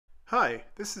Hi,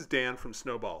 this is Dan from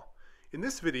Snowball. In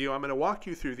this video, I'm going to walk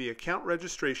you through the account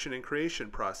registration and creation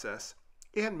process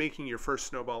and making your first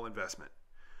Snowball investment.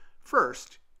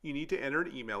 First, you need to enter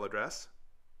an email address,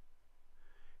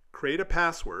 create a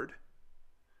password,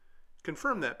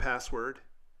 confirm that password,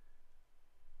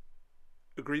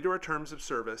 agree to our terms of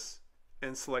service,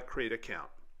 and select Create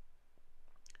Account.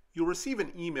 You'll receive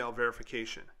an email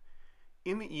verification.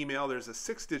 In the email, there's a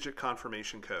 6-digit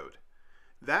confirmation code.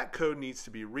 That code needs to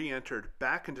be re-entered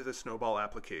back into the Snowball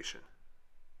application.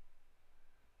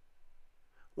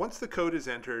 Once the code is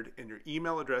entered and your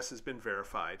email address has been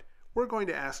verified, we're going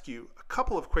to ask you a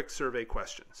couple of quick survey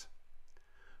questions.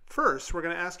 First, we're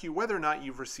going to ask you whether or not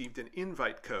you've received an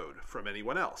invite code from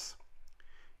anyone else.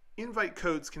 Invite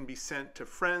codes can be sent to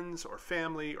friends or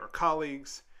family or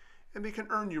colleagues, and they can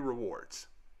earn you rewards.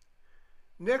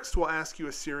 Next, we'll ask you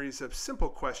a series of simple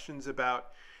questions about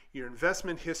your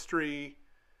investment history,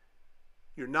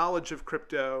 your knowledge of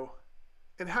crypto,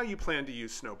 and how you plan to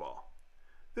use Snowball.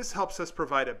 This helps us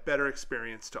provide a better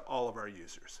experience to all of our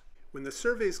users. When the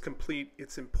survey is complete,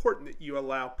 it's important that you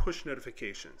allow push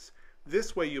notifications.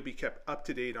 This way you'll be kept up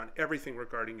to date on everything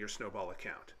regarding your Snowball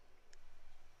account.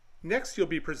 Next, you'll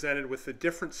be presented with the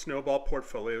different Snowball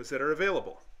portfolios that are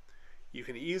available. You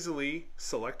can easily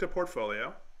select a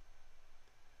portfolio,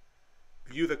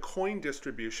 view the coin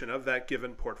distribution of that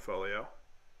given portfolio,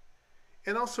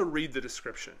 and also read the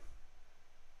description.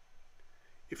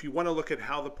 If you want to look at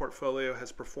how the portfolio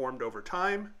has performed over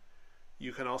time,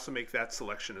 you can also make that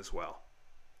selection as well.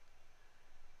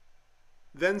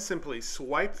 Then simply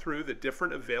swipe through the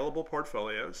different available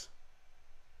portfolios,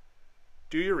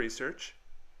 do your research,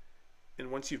 and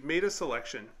once you've made a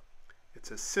selection,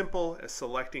 it's as simple as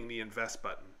selecting the Invest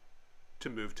button to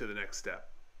move to the next step.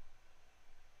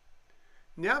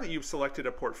 Now that you've selected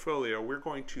a portfolio, we're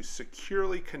going to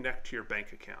securely connect to your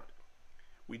bank account.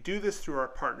 We do this through our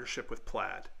partnership with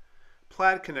Plaid.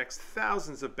 Plaid connects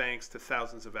thousands of banks to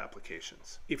thousands of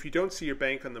applications. If you don't see your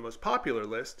bank on the most popular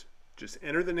list, just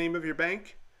enter the name of your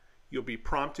bank. You'll be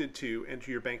prompted to enter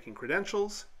your banking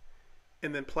credentials,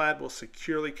 and then Plaid will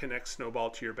securely connect Snowball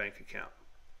to your bank account.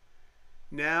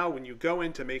 Now, when you go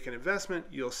in to make an investment,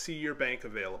 you'll see your bank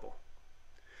available.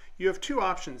 You have two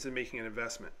options in making an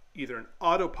investment, either an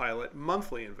autopilot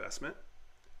monthly investment,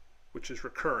 which is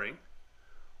recurring,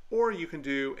 or you can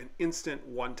do an instant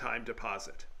one-time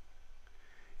deposit.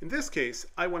 In this case,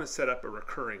 I want to set up a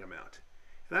recurring amount,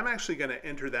 and I'm actually going to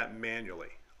enter that manually.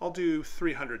 I'll do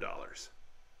 $300.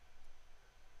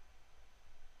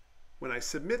 When I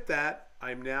submit that,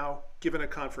 I'm now given a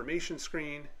confirmation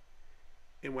screen,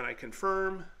 and when I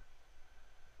confirm,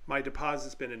 my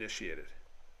deposit's been initiated.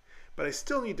 But I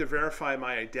still need to verify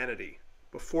my identity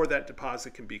before that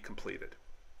deposit can be completed.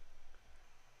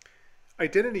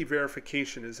 Identity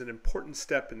verification is an important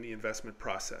step in the investment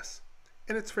process,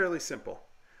 and it's fairly simple.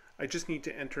 I just need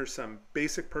to enter some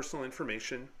basic personal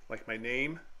information like my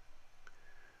name,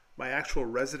 my actual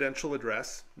residential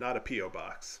address, not a P.O.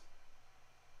 box,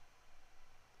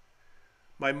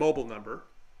 my mobile number,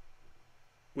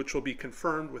 which will be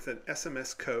confirmed with an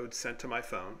SMS code sent to my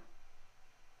phone,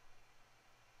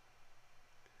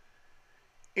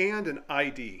 and an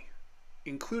ID,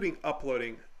 including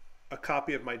uploading a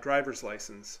copy of my driver's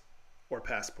license or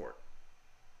passport.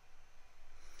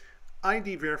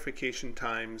 ID verification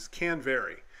times can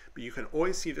vary, but you can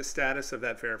always see the status of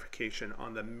that verification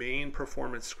on the main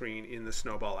performance screen in the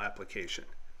Snowball application.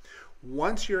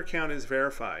 Once your account is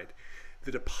verified,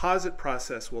 the deposit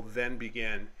process will then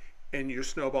begin and your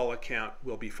Snowball account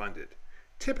will be funded,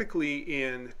 typically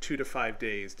in 2 to 5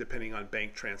 days depending on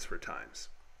bank transfer times.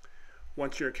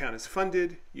 Once your account is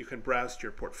funded, you can browse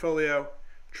your portfolio,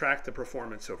 track the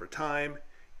performance over time,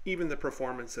 even the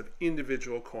performance of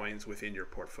individual coins within your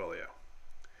portfolio.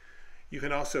 You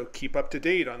can also keep up to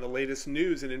date on the latest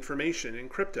news and information in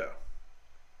crypto.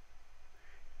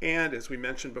 And as we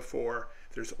mentioned before,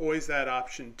 there's always that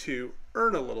option to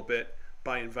earn a little bit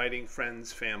by inviting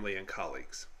friends, family, and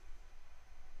colleagues.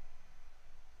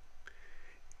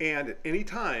 And at any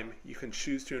time, you can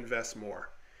choose to invest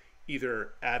more.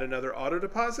 Either add another auto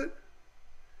deposit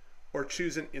or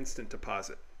choose an instant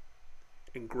deposit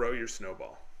and grow your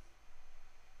Snowball.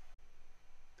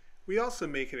 We also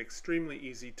make it extremely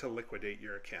easy to liquidate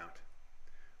your account.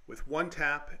 With one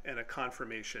tap and a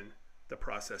confirmation, the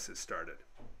process is started.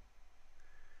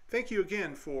 Thank you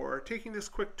again for taking this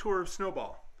quick tour of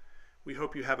Snowball. We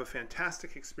hope you have a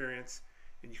fantastic experience,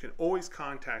 and you can always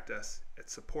contact us at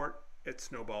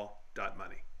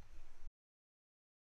support@snowball.money.